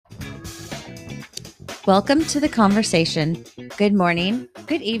Welcome to the conversation. Good morning,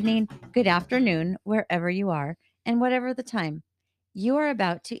 good evening, good afternoon, wherever you are, and whatever the time. You are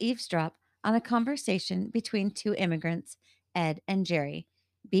about to eavesdrop on a conversation between two immigrants, Ed and Jerry.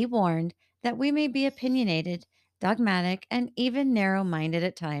 Be warned that we may be opinionated, dogmatic, and even narrow minded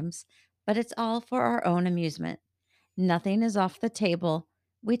at times, but it's all for our own amusement. Nothing is off the table.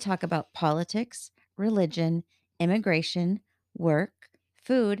 We talk about politics, religion, immigration, work,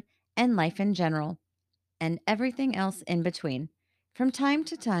 food, and life in general and everything else in between. From time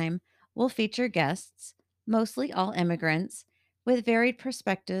to time, we'll feature guests, mostly all immigrants, with varied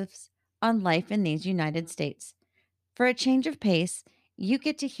perspectives on life in these United States. For a change of pace, you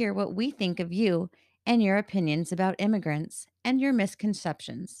get to hear what we think of you and your opinions about immigrants and your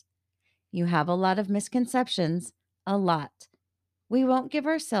misconceptions. You have a lot of misconceptions, a lot. We won't give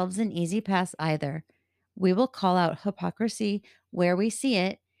ourselves an easy pass either. We will call out hypocrisy where we see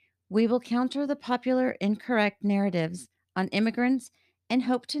it. We will counter the popular incorrect narratives on immigrants and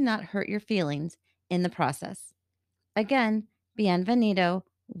hope to not hurt your feelings in the process. Again, bienvenido,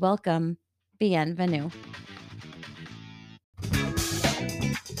 welcome, bienvenue.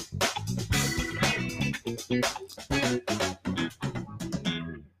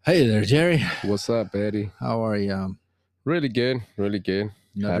 Hey there, Jerry. What's up, Eddie? How are you? Really good, really good.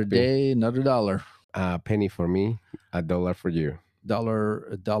 Another Happy. day, another dollar. A penny for me, $1 for you.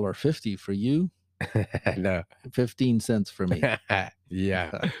 $1.50 for you, No. 15 cents for me.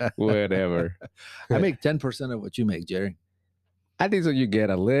 Yeah, whatever. I make 10% of what you make, Jerry. I think so. You get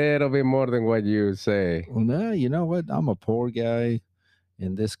a little bit more than what you say. Well, no, you know what? I'm a poor guy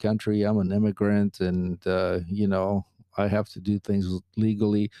in this country. I'm an immigrant, and I have to do things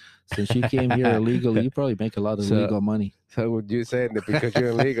legally. Since you came here illegally, you probably make a lot of So- legal money. So would you say that because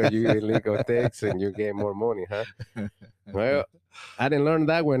you're illegal, you illegal tax and you get more money, huh? Well, I didn't learn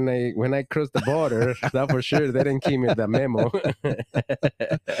that when I crossed the border. That for sure. They didn't give me the memo.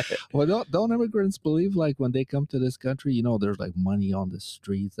 Well, don't immigrants believe like when they come to this country, there's like money on the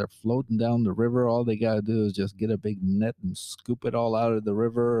streets. They're floating down the river. All they got to do is just get a big net and scoop it all out of the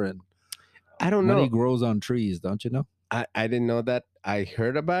river. And I don't money know. grows on trees, don't you know? I didn't know that. I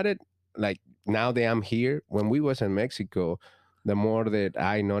heard about it. Like now that I'm here, when we was in Mexico, the more that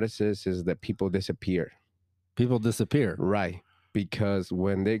I notice is that people disappear. People disappear. Right. Because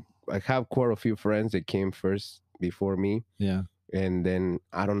I have quite a few friends that came first before me. Yeah. And then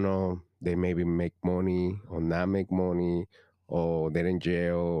I don't know, they maybe make money or not make money, or they're in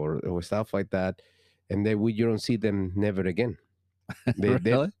jail or stuff like that. And then you don't see them never again.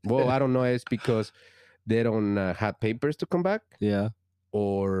 Really? Well, I don't know. It's because they don't have papers to come back, Yeah.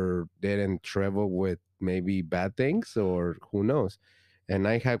 or they didn't travel with maybe bad things, or who knows. And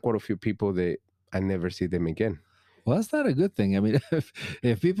I had quite a few people that I never see them again. Well, that's not a good thing. I mean,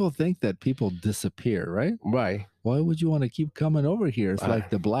 if people think that people disappear, right? Right. Why would you want to keep coming over here? It's like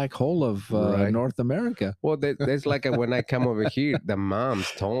the black hole of Right. North America. Well, that's like when I come over here, the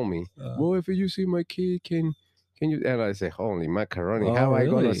moms told me, well, if you see my kid, can you? And I say, holy macaroni, Oh, how am I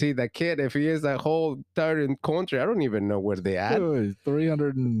going really? to see that kid if he is a whole third country? I don't even know where they at. Oh,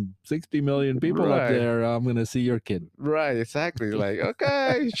 360 million people up Right. there. I'm going to see your kid. Right, exactly. Like,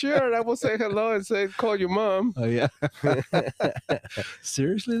 okay, sure, I will say hello and say, call your mom. Oh, yeah.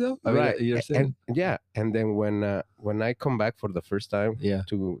 Seriously, though? I mean, Right. you're saying? And yeah, and then when I come back for the first time Yeah.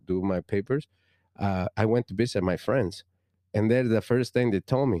 to do my papers, I went to visit my friends, and they're the first thing they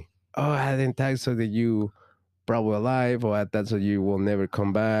told me, oh, I didn't think so that you probably alive, or I thought so you will never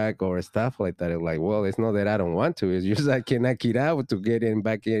come back, or stuff like that. It's like, well, it's not that I don't want to, it's just I cannot get out to get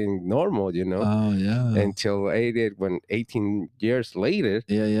back in normal, Oh, yeah. until 18 years later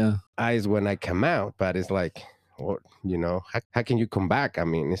Yeah. is when I come out. But it's like, well, how can you come back? I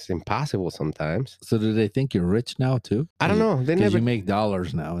mean, it's impossible sometimes. So do they think you're rich now, too? I don't know. They Because never. you make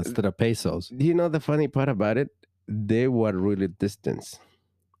dollars now instead of pesos. The funny part about it, they were really distant.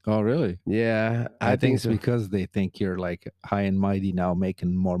 Oh, really? Yeah, I think it's so. because they think you're like high and mighty now,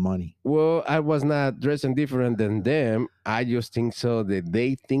 making more money. Well, I was not dressing different than them. I just think so that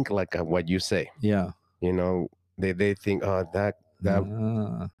they think like what you say. Yeah. They think, oh, that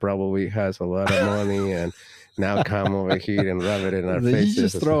Ah. probably has a lot of money, and now come over here and rub it in our Did faces. you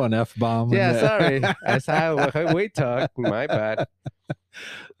just throw an F-bomb? Yeah, sorry. That's how we talk. My bad.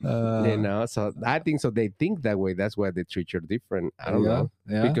 So I think so. They think that way. That's why they treat you different. I don't know.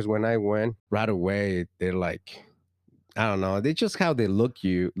 Yeah. Because when I went right away, they're like, I don't know. They just how they look at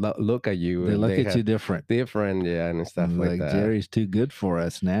you. They look at you different. Different, yeah, and stuff like that. Jerry's too good for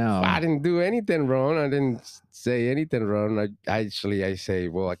us now. I didn't do anything wrong. I didn't say anything wrong. I say,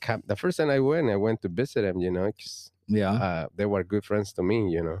 well, the first time I went to visit him, 'cause Yeah. They were good friends to me,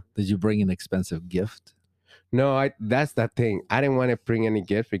 you know. Did you bring an expensive gift? No, I that's the thing. I didn't want to bring any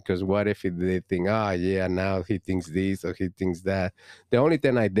gift because what if they think, oh yeah, now he thinks this or he thinks that. The only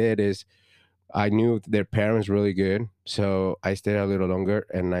thing I did is I knew their parents really good, so I stayed a little longer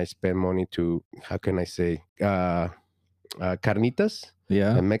and I spent money to, how can I say, carnitas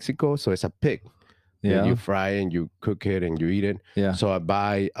Yeah. in Mexico. So it's a pig that Yeah. you fry and you cook it and you eat it. Yeah. So I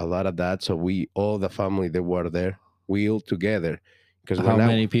buy a lot of that. So we, all the family that were there, we all together. Because How when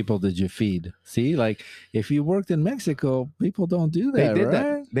many people did you feed? See, like if you worked in Mexico, people don't do they that, did that,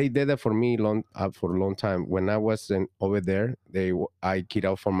 right? they did that for me long for a long time. When I was over there, I get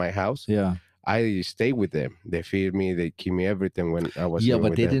out from my house. Yeah. I stay with them. They feed me. They give me everything when I was Yeah, living but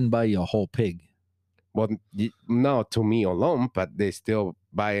with they them. didn't buy you a whole pig. Well, not to me alone, but they still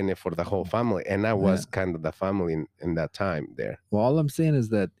buying it for the whole family. And I Yeah. was kind of the family in that time there. Well, all I'm saying is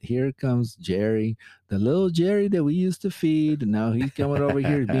that here comes Jerry, the little Jerry that we used to feed. And now he's coming over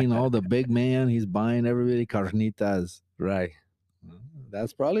here being all the big man. He's buying everybody carnitas. Right.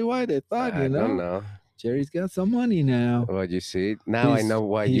 That's probably why they thought, I don't know. Jerry's got some money now. Well, you see, now I know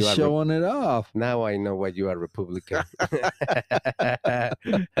why He's you are. showing it off. Now I know why you are Republican.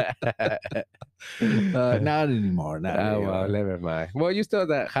 Not anymore. Not Oh, well, anymore. never mind. Well, you still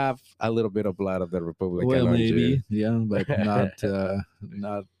that have a little bit of blood of the Republican. Well, aren't you? maybe, yeah, but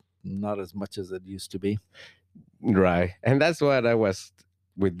not as much as it used to be. Right. And that's what I was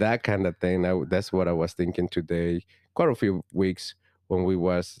with that kind of thing. That's what I was thinking today. Quite a few weeks when we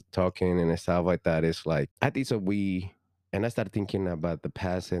was talking and stuff like that. It's like I think so. And I started thinking about the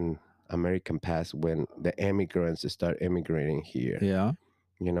past and American past when the immigrants start immigrating here. Yeah.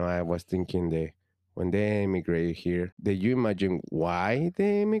 You know, I was thinking when they immigrate here, did you imagine why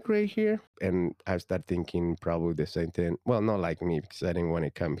they immigrate here? And I started thinking probably the same thing. Well, not like me because I didn't want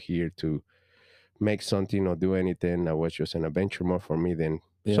to come here to make something or do anything. I was just an adventure more for me than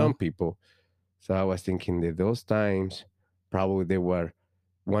some people. So I was thinking that those times probably they were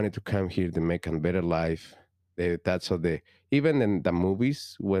wanted to come here to make a better life. That's how they even in the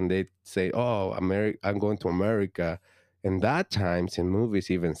movies when they say, "Oh, America, I'm going to America," and that times in movies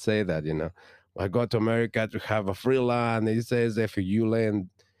even say that I go to America to have a free land. It says if you land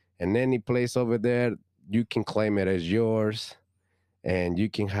in any place over there, you can claim it as yours and you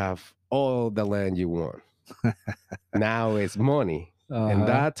can have all the land you want. Now it's money. And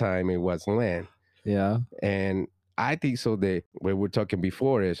that time it was land. Yeah. And I think so that what we're talking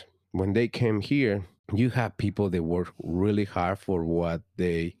before is when they came here, you have people that work really hard for what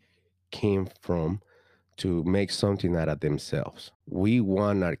they came from to make something out of themselves. We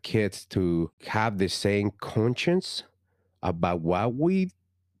want our kids to have the same conscience about what we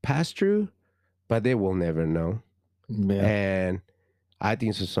passed through, but they will never know. Yeah. And I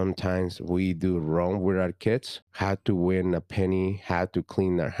think so sometimes we do wrong with our kids, how to win a penny, how to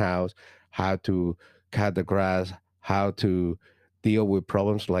clean their house, how to cut the grass, how to deal with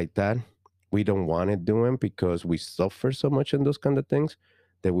problems like that. We don't want to do them because we suffer so much in those kind of things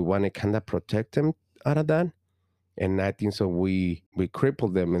that we want to kind of protect them out of that. And I think so we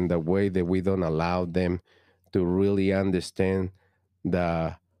cripple them in the way that we don't allow them to really understand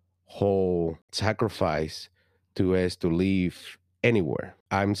the whole sacrifice to us to live anywhere.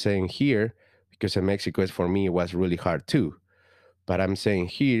 I'm saying here because in Mexico, for me, it was really hard too. But I'm saying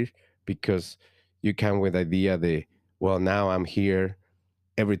here because you come with the idea that, well, now I'm here,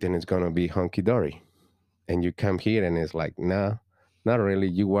 everything is going to be hunky dory. And you come here and it's like, nah, not really.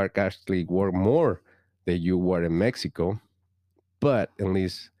 You actually work more than you were in Mexico, but at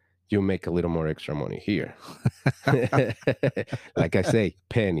least you make a little more extra money here. Like I say,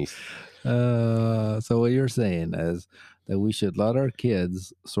 pennies. So what you're saying is that we should let our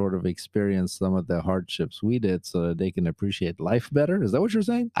kids sort of experience some of the hardships we did so that they can appreciate life better. Is that what you're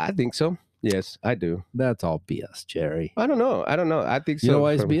saying? I think so. Yes, I do. That's all BS, Jerry. I don't know. I think so. You know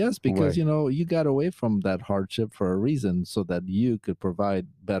why it's BS? Because, you got away from that hardship for a reason so that you could provide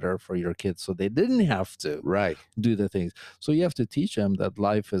better for your kids so they didn't have to do the things. So you have to teach them that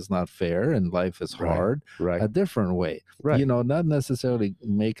life is not fair and life is hard a different way. Right. Not necessarily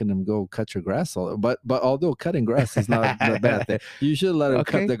making them go cut your grass, but although cutting grass is not the bad thing, you should let them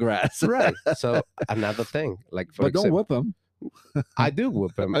cut the grass. Right. So another thing, like for but don't whip them. I do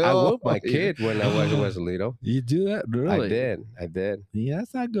whoop him. I whooped my kid when I was little. You do that? Really? I did. Yeah,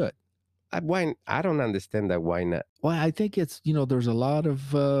 that's not good. Why? I don't understand that. Why not? Well, I think it's, there's a lot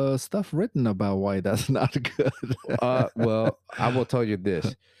of stuff written about why that's not good. Well, I will tell you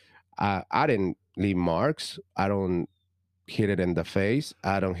this. I didn't leave marks. I don't hit it in the face.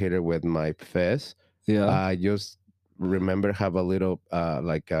 I don't hit it with my fist. Yeah. I just remember have a little, I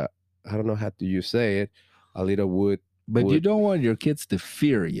don't know how do you say it, a little wood. But you don't want your kids to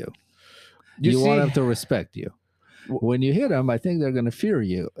fear you. You You want see, them to respect you. When you hit them, I think they're going to fear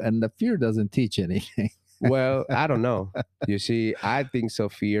you, and the fear doesn't teach anything. well, I don't know. You see, I think so.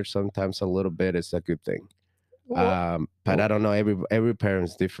 Fear sometimes a little bit is a good thing. But I don't know. Every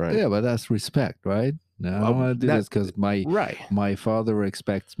parent's different. Yeah, but that's respect, right? No, I don't want to do this because right. my father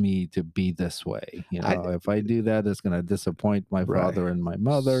expects me to be this way. You know, if I do that, it's going to disappoint my father and my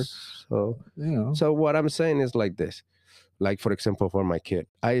mother. So you know. So what I'm saying is like this. Like, for example, for my kid,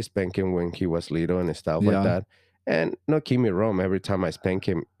 I spank him when he was little and stuff like that. And no, keep me wrong, every time I spank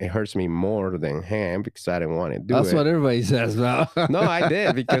him, it hurts me more than him because I didn't want to do it. That's what everybody says now. No, I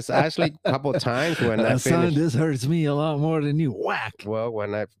did, because actually a couple times when I finished, son, this hurts me a lot more than you. Whack. Well,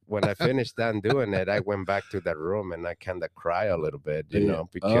 when I finished done doing it, I went back to the room and I kind of cry a little bit, you know,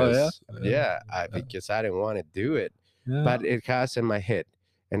 because because I didn't want to do it, but it has in my head.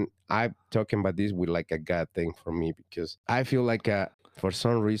 And I'm talking about this with like a God thing for me, because I feel like for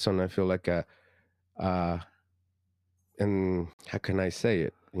some reason I feel like and how can I say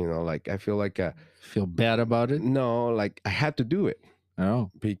it? You know, like I feel like feel bad about it. No, like I had to do it. Oh,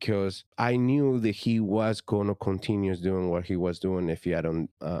 because I knew that he was gonna continue doing what he was doing if you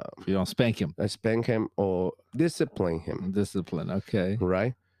don't spank him, or discipline him. Okay,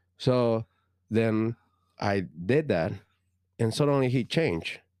 right. So then I did that, and suddenly he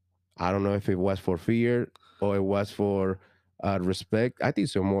changed. I don't know if it was for fear or it was for respect. I think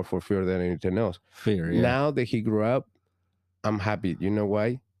so, more for fear than anything else. Fear, yeah. Now that he grew up, I'm happy. You know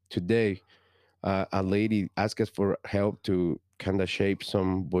why? Today, a lady asked us for help to kind of shape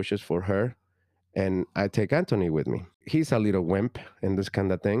some bushes for her, and I take Anthony with me. He's a little wimp in this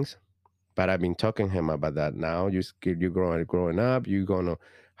kind of things, but I've been talking to him about that. Now you growing up, you're gonna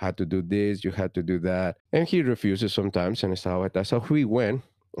have to do this, you have to do that, and he refuses sometimes and stuff like that. So we went.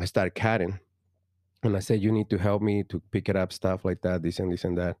 I started cutting, and I said, "You need to help me to pick it up, stuff like that, this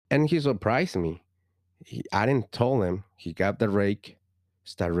and that." And he surprised me. I didn't tell him. He got the rake,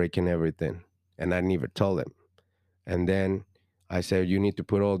 start raking everything, and I never told him. And then I said, "You need to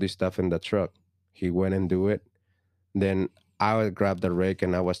put all this stuff in the truck." He went and do it. Then I would grab the rake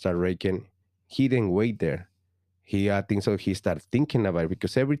and I would start raking. He didn't wait there. I think so. He started thinking about it,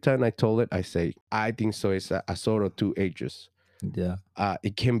 because every time I told it, I say, I think so. It's a sort of two ages. Yeah.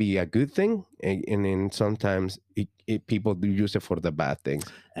 It can be a good thing, and then sometimes people do use it for the bad things.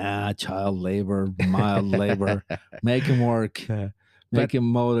 Child labor, mild labor, make him work, make him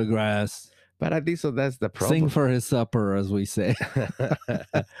mow the grass. But I think so. That's the problem. Sing for his supper, as we say.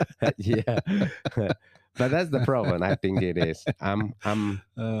 Yeah. But that's the problem. I think it is.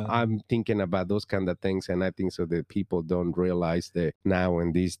 I'm thinking about those kind of things, and I think so that people don't realize that now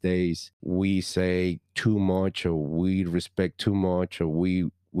in these days we say too much, or we respect too much, or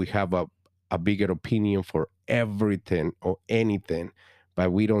we have a bigger opinion for everything or anything,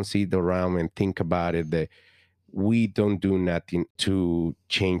 but we don't see the realm and think about it that we don't do nothing to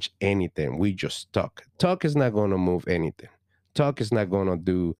change anything. We just talk. Talk is not going to move anything. Talk is not going to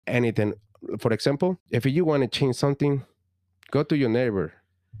do anything. For example, if you want to change something, go to your neighbor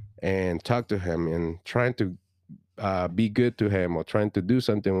and talk to him and trying to be good to him or trying to do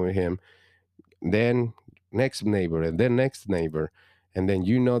something with him. Then next neighbor, and then next neighbor, and then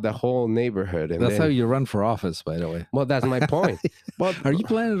the whole neighborhood. And that's how you run for office, by the way. Well, that's my point. Well, are you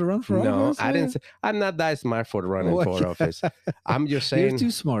planning to run for office? No, I didn't. I'm not that smart for running for office. I'm just saying you're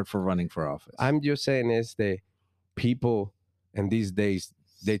too smart for running for office. I'm just saying is the people in these days,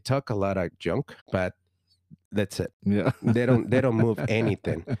 they talk a lot of junk, but that's it. Yeah. They don't move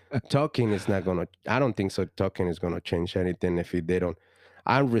anything. Talking is not gonna. I don't think so. Talking is gonna change anything if they don't.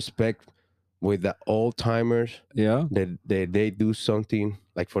 I respect with the old timers. Yeah. They do something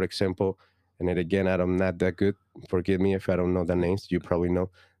like, for example, and then again, I'm not that good. Forgive me if I don't know the names. You probably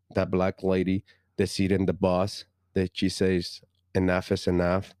know that black lady, the seat in the bus that she says enough is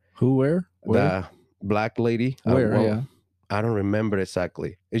enough. Who? Where? The black lady. Where? Yeah. I don't remember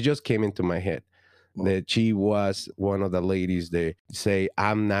exactly. It just came into my head that she was one of the ladies that say,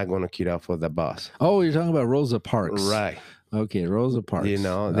 I'm not going to get off of the bus. Oh, you're talking about Rosa Parks. Right. Okay, Rosa Parks. You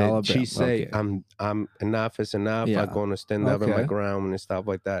know, that she say, I'm enough is enough. Yeah. I'm going to stand up in my ground and stuff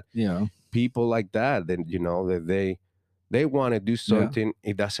like that. Yeah. People like that, then, that they want to do something. Yeah.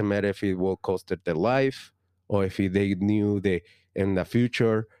 It doesn't matter if it will cost their life or if they knew that in the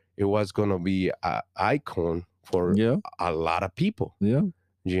future it was going to be an icon for a lot of people. Yeah.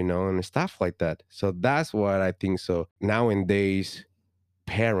 And stuff like that. So that's what I think. So nowadays,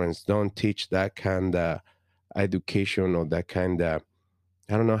 parents don't teach that kind of education or that kind of,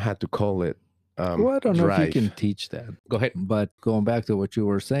 I don't know how to call it. Well, I don't know if you can drive. teach that. Go ahead. But going back to what you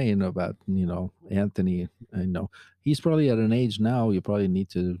were saying about, Anthony, he's probably at an age now you probably need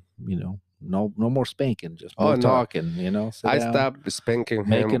to, no more spanking, just Oh more no, talking, sit I down, stopped spanking him.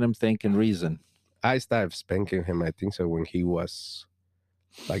 making him think and reason. I started spanking him. I think so when he was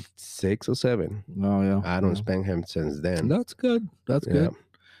like 6 or 7. Oh yeah. I don't spank him since then. That's good. That's Yeah. good.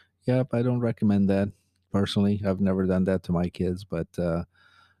 Yep, I don't recommend that personally. I've never done that to my kids, but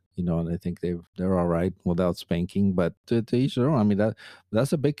and I think they're all right without spanking. But to each their own. I mean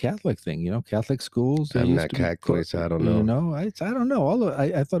that's a big Catholic thing. Catholic schools they I'm used not to be. Catholic, so I don't know. I don't know.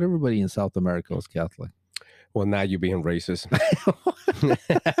 I thought everybody in South America was Catholic. Well, now you're being racist.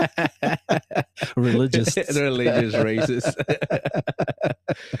 Religious, religious racist.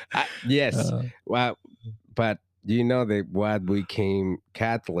 Yes. Well, but you know that what we became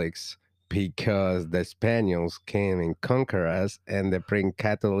Catholics because the Spaniards came and conquer us and they bring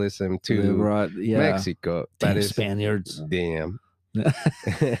Catholicism they to brought, Mexico. Damn That is Spaniards. damn.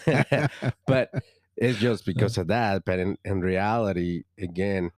 But it's just because of that. But in reality,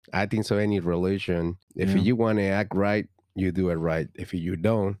 again, I think so. Any religion, if Yeah. you want to act right, you do it right. If you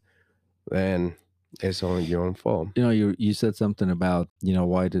don't, then it's on your own fault. You said something about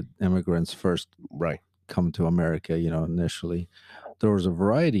why did immigrants first Right. come to America? Initially, there was a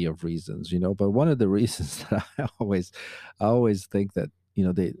variety of reasons. But one of the reasons that I always think that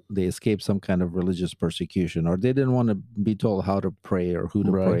they escaped some kind of religious persecution, or they didn't want to be told how to pray or who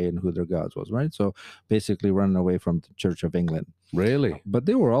to Right. pray and who their gods was, right? So basically running away from the Church of England. Really? But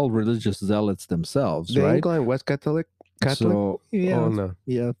they were all religious zealots themselves, The right? England was Catholic? So yeah, Oh, no.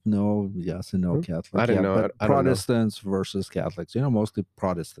 yeah, no, yes and no Catholic. I didn't know. But I don't know. Protestants versus Catholics. Mostly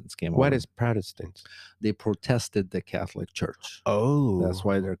Protestants came over. What is Protestants? They protested the Catholic Church. Oh, That's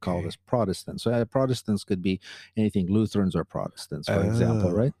why they're called as Protestants. So Protestants could be anything. Lutherans are Protestants, for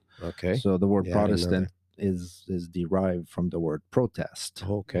example, right? Okay. So the word Yeah, I didn't know Protestant is derived from the word protest.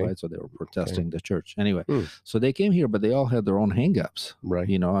 Okay. Right. So they were protesting the church. Anyway, Hmm. so they came here, but they all had their own hangups. Right.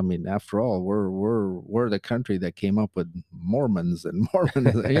 I mean, after all, we're the country that came up with Mormons and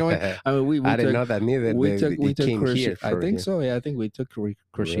Mormons. I mean, I didn't know that neither. We took here. I think so. Yeah, I think we took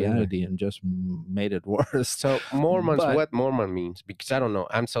Christianity and just made it worse. So Mormons, But- what Mormon means? Because I don't know.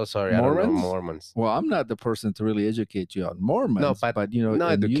 I'm so sorry. I Mormons? don't know Mormons. Well, I'm not the person to really educate you on Mormons. No, but no, and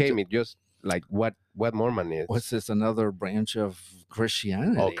you educate me. Just like what Mormon is. What's this? Another branch of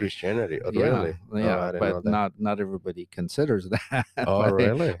Christianity? Oh, Christianity. Oh, Yeah, really? yeah, Oh, I didn't know but that. not everybody considers that. Oh, But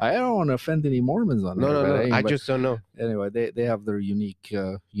really? I don't want to offend any Mormons on No, there. no, but no. hey, I but just don't know. anyway, they have their unique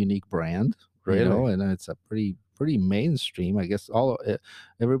brand, Really? and it's a pretty mainstream. I guess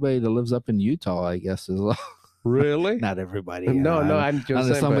everybody that lives up in Utah, I guess, is Really? not everybody. No, I no. don't- I'm just unless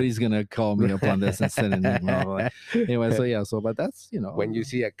saying. somebody's gonna call me up on this and send an email. Like, anyway, so yeah, but that's when you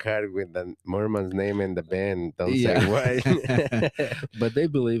see a card with the Mormon's name in the band, don't Yeah. say what. But they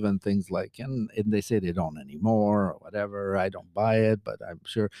believe in things like, and they say they don't anymore or whatever. I don't buy it, but I'm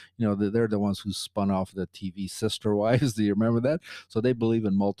sure they're the ones who spun off the TV Sister Wives. Do you remember that? So they believe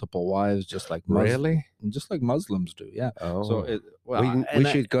in multiple wives, just like Really? just like Muslims do. Yeah. Oh. So we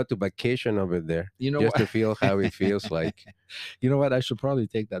should go to vacation over there. Just what? to feel how it feels like. You know what? I should probably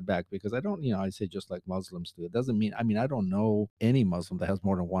take that back because I don't. I say just like Muslims do. It doesn't mean. I mean, I don't know any Muslim that has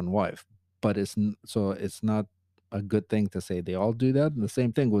more than one wife, but it's not a good thing to say they all do that. And the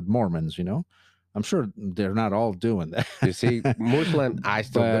same thing with Mormons. I'm sure they're not all doing that. You see, Muslim,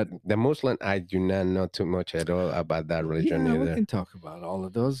 But- the Muslim, I do not know too much at all about that religion Yeah, we either. can talk about all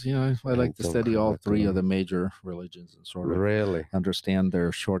of those. I like to don't study care all about three them. of the major religions and sort of Really, understand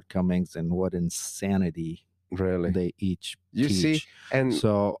their shortcomings and what insanity really. they each You see, teach. and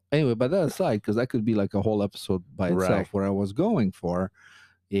So anyway, but that aside, because that could be like a whole episode by itself. Right. What I was going for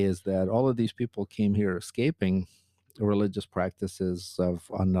is that all of these people came here escaping religious practices of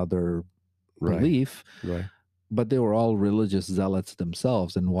another right, belief, right, but they were all religious zealots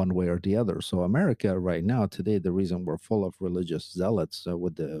themselves in one way or the other. So America right now, today, the reason we're full of religious zealots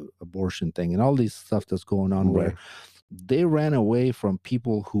with the abortion thing and all these stuff that's going on, where Right. they ran away from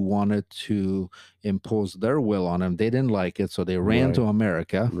people who wanted to impose their will on them. They didn't like it, so they ran Right. to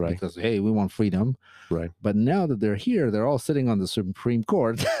America Right. because, hey, we want freedom. right. But now that they're here, they're all sitting on the Supreme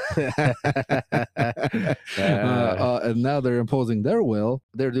Court. And now they're imposing their will.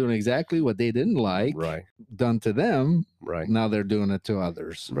 They're doing exactly what they didn't like Right, done to them. right. Now they're doing it to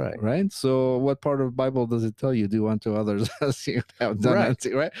others. Right. Right. So what part of the Bible does it tell you do unto others as you have done Right.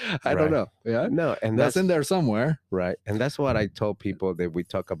 unto, right? I don't Right. know. Yeah. No, and That's in there somewhere. right. And that's what I told people that we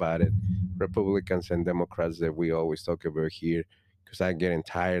talk about it, Republicans and Democrats, that we always talk about here. because I getting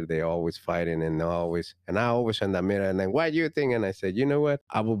tired. They always fighting and I always in the middle. And then, what do you think? And I said, you know what?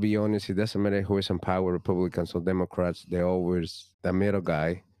 I will be honest. It doesn't matter who is in power, Republicans or Democrats. They're always the middle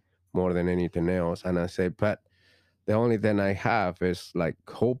guy more than anything else. And I said, but the only thing I have is like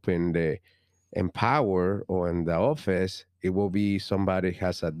hoping the in power or in the office, it will be somebody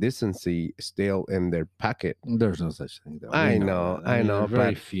has a decency still in their pocket. There's no such thing, though. We know that. I I mean, there know, are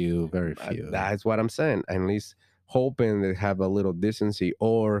very but few, very few. that's what I'm saying. At least hoping they have a little decency,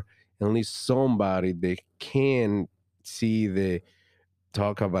 or at least somebody they can see the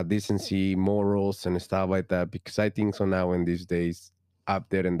talk about decency, morals, and stuff like that. Because I think so now in these days, up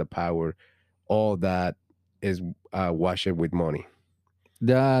there in the power, all that is washed with money.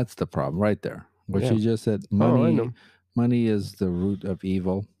 That's the problem right there. What Yeah. you just said, Oh, I money, know. money is the root of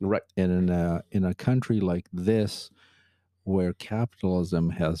evil. Right. And in a country like this, where capitalism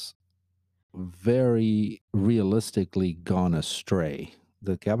has very realistically gone astray,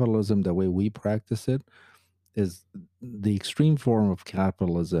 the capitalism, the way we practice it, is the extreme form of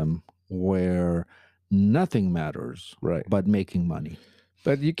capitalism where nothing matters Right. but making money.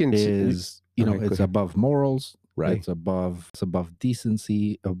 But you can Is okay, go it's ahead. above morals, Right. it's above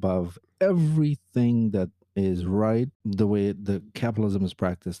decency, above everything that is right. The way the capitalism is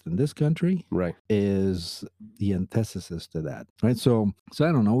practiced in this country Right. is the antithesis to that, right? So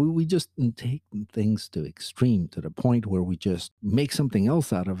I don't know. We just take things to extreme, to the point where we just make something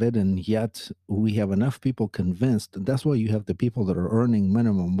else out of it, and yet we have enough people convinced. And that's why you have the people that are earning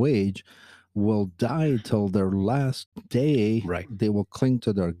minimum wage will die till their last day. Right. They will cling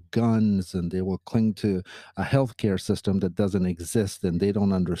to their guns, and they will cling to a healthcare system that doesn't exist, and they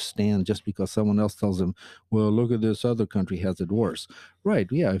don't understand just because someone else tells them, well, look at this other country has it worse. Right.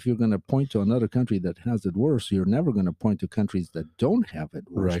 Yeah. If you're going to point to another country that has it worse, you're never going to point to countries that don't have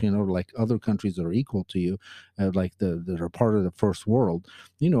it worse. Right. You know, like other countries that are equal to you, like that are part of the first world.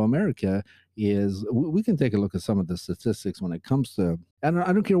 You know, America is, we can take a look at some of the statistics when it comes to, I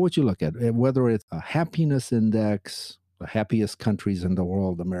don't care what you look at, whether it's a happiness index, the happiest countries in the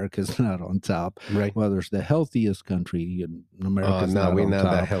world, America's not on top. Right. Whether it's the healthiest country, America's no, not we're on not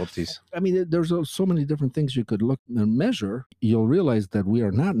top. that healthies. I mean, there's so many different things you could look and measure. You'll realize that we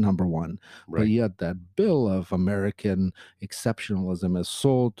are not number one. But Right. yet that bill of American exceptionalism is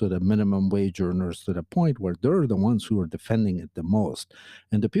sold to the minimum wage earners to the point where they're the ones who are defending it the most.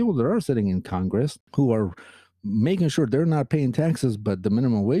 And the people that are sitting in Congress who are making sure they're not paying taxes, but the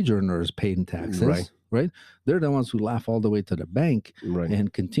minimum wage earner is paying taxes, right? They're the ones who laugh all the way to the bank Right.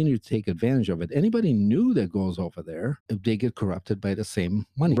 and continue to take advantage of it. Anybody new that goes over there, if they get corrupted by the same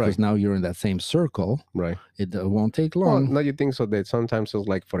money, because Right. now you're in that same circle. Right. It won't take Well, long. no, you think so that sometimes it's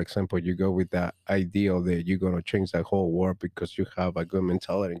like, for example, you go with the idea that you're gonna change the whole world because you have a good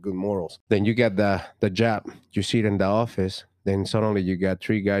mentality and good morals. Then you get the job, you sit in the office, then suddenly you got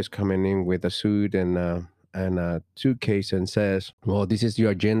three guys coming in with a suit and a suitcase and says, well, this is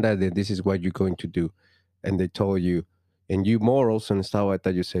your agenda, then this is what you're going to do. And they told you, and you morals and stuff like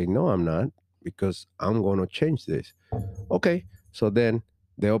that, you say, no, I'm not, because I'm gonna change this. Okay. So then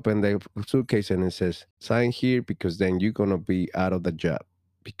they open the suitcase and it says, sign here, because then you're going to be out of the job,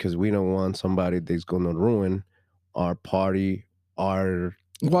 because we don't want somebody that's going to ruin our party, our.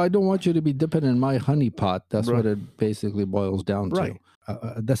 Well, I don't want you to be dipping in my honey pot. That's Right. what it basically boils down Right.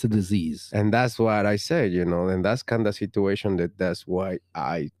 to. That's a disease. And that's what I said, and that's kind of situation that's why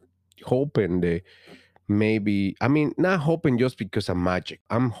I hoping that maybe, I mean, not hoping just because of magic.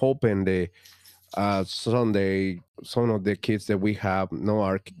 I'm hoping that someday some of the kids that we have know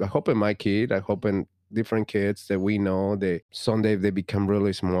I hoping my kid, I hoping different kids that we know that someday they become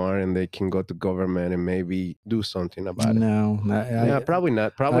really smart and they can go to government and maybe do something about it. No, Yeah, probably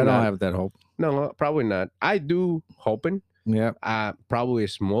not. Probably I don't not. have that hope. No, probably not. I do hoping. Yeah. Probably a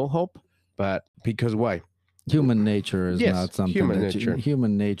small hope, but because why? Human nature is Yes, not something human that nature.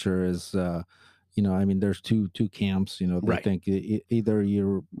 Human nature is, I mean, there's two camps. They Right. think either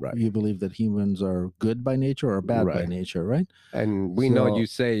you believe that humans are good by nature or bad by Right. nature, right? And we know So- you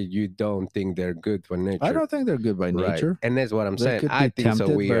say you don't think they're good for nature. I don't think they're good by Right. nature. And that's what I'm They saying. could be I think so.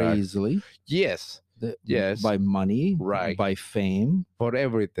 tempted We very are. easily. Yes, Yes. By money, Right. by fame. for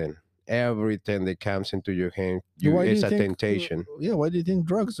everything that comes into your hand, Why do it's you a think- temptation. Yeah, why do you think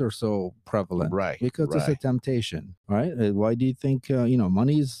drugs are so prevalent? Right, Because it's a right. temptation, right? Why do you think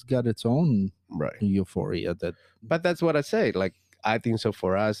money's got its own Right. euphoria that But that's what I say. Like, I think so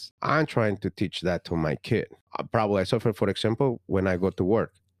for us, I'm trying to teach that to my kid. I suffer, for example, when I go to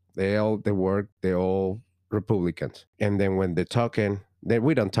work. They're all Republicans. And then when they're talking,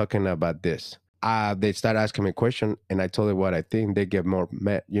 we don't talking about this. They start asking me a question and I told them what I think. They get more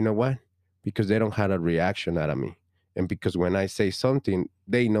mad. You know what? Because they don't have a reaction out of me. And because when I say something,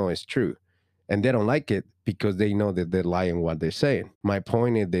 they know it's true. And they don't like it because they know that they're lying what they're saying. My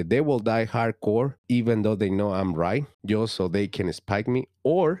point is that they will die hardcore even though they know I'm right, just so they can spike me,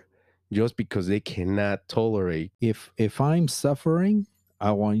 or just because they cannot tolerate. If I'm suffering,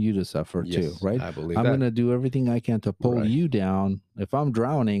 I want you to suffer too, Yes, right? I believe I'm that. going to do everything I can to pull Right. you down. If I'm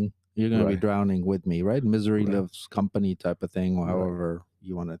drowning, you're going to be Right. drowning with me, right? Misery Right. loves company type of thing, Right. however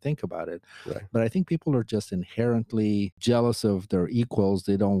you want to think about it. Right. But I think people are just inherently jealous of their equals.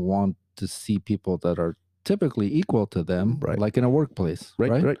 They don't want to see people that are typically equal to them, Right. like in a workplace,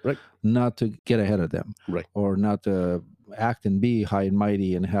 Right. right? Right. Right. Not to get ahead of them, Right. or not to act and be high and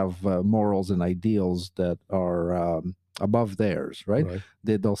mighty and have morals and ideals that are above theirs, right? Right.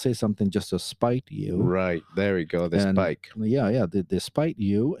 They'll say something just to spite you. Right. There we go. The And spike. yeah, they spite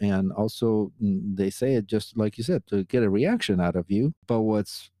you, and also they say it just like you said to get a reaction out of you. But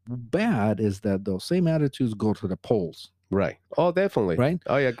what's bad is that those same attitudes go to the polls, Right. Oh, definitely. right?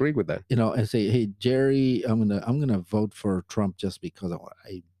 I agree with that. And say, hey, Jerry, I'm gonna vote for Trump just because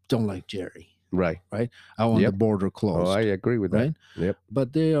I don't like Jerry. Right. Right. I want the border closed. Oh, I agree with right? that. Yep.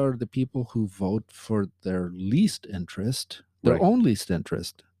 But they are the people who vote for their least interest, their Right. own least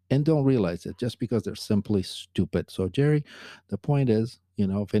interest, and don't realize it just because they're simply stupid. So, Jerry, the point is,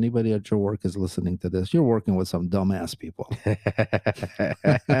 if anybody at your work is listening to this, you're working with some dumbass people.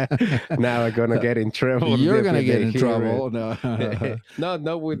 Now I'm gonna get in trouble. You're going to if get they in hear trouble. it. No. No,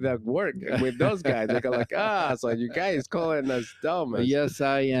 not with that work. With those guys, they're like, so you guys calling us dumb. Yes,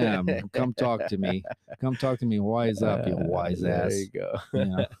 I am. Come talk to me. Come talk to me. Wise up, you wise there ass. you go.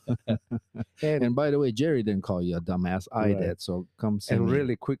 Yeah. And by the way, Jerry didn't call you a dumbass. I Right. did. So come see And me.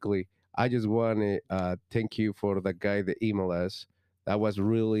 really quickly, I just want to thank you for the guy that emailed us. That was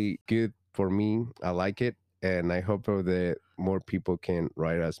really good for me. I like it, and I hope that more people can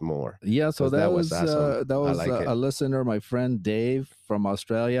write us more. Yeah, so 'Cause that was awesome. that I was like it. a listener, my friend Dave from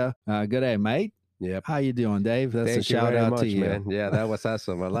Australia. Good day, mate. Yep. How you doing, Dave? That's a Thank you shout very out much, to you, man. Yeah, that was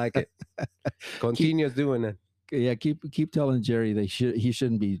awesome. I like it. Continues doing it. Yeah, keep telling Jerry he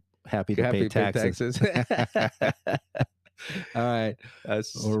shouldn't be happy to pay taxes. All right,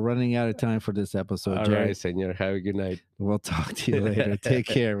 we're running out of time for this episode. All Jerry. right, senor. Have a good night. We'll talk to you later. Take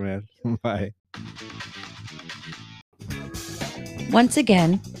care, man. Bye. Once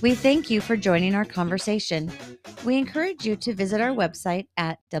again, we thank you for joining our conversation. We encourage you to visit our website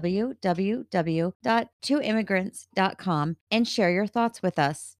at www.twoimmigrants.com and share your thoughts with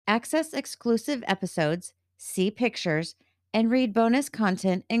us. Access exclusive episodes, see pictures, and read bonus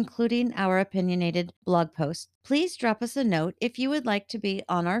content, including our opinionated blog posts. Please drop us a note if you would like to be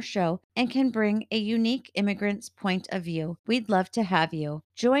on our show and can bring a unique immigrant's point of view. We'd love to have you.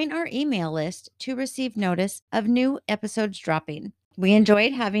 Join our email list to receive notice of new episodes dropping. We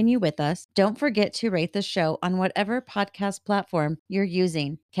enjoyed having you with us. Don't forget to rate the show on whatever podcast platform you're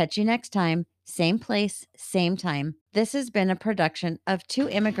using. Catch you next time. Same place, same time. This has been a production of Two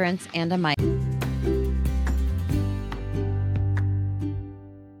Immigrants and a Mic.